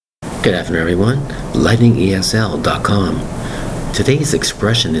Good afternoon, everyone. LightningESL.com. Today's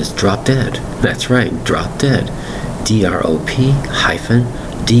expression is drop dead. That's right, drop dead. DROP-DEAD.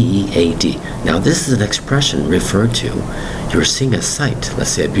 Now, this is an expression referred to. You're seeing a sight,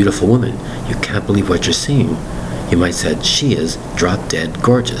 let's say a beautiful woman. You can't believe what you're seeing. You might say, she is drop dead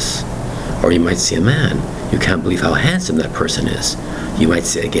gorgeous. Or you might see a man. You can't believe how handsome that person is. You might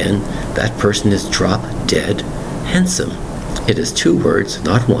say again, that person is drop dead handsome. It is two words,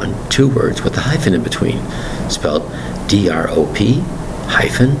 not one, two words with a hyphen in between, spelled DROP-DEAD,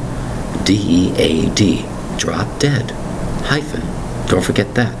 drop dead, hyphen. Don't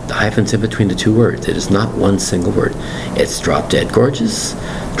forget that. The hyphen's in between the two words. It is not one single word. It's drop dead gorgeous,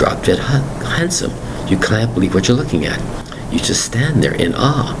 drop dead handsome. You can't believe what you're looking at. You just stand there in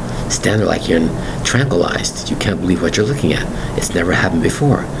awe. Stand there like you're tranquilized. You can't believe what you're looking at. It's never happened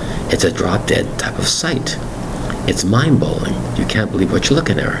before. It's a drop dead type of sight. It's mind-blowing. You can't believe what you're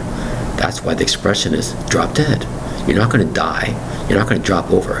looking at. That's why the expression is drop dead. You're not going to die. You're not going to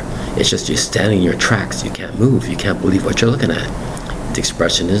drop over. It's just you're standing in your tracks. You can't move. You can't believe what you're looking at. The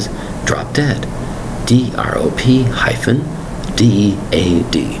expression is drop dead. DROP-DEAD.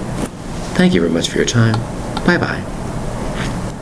 Thank you very much for your time. Bye-bye.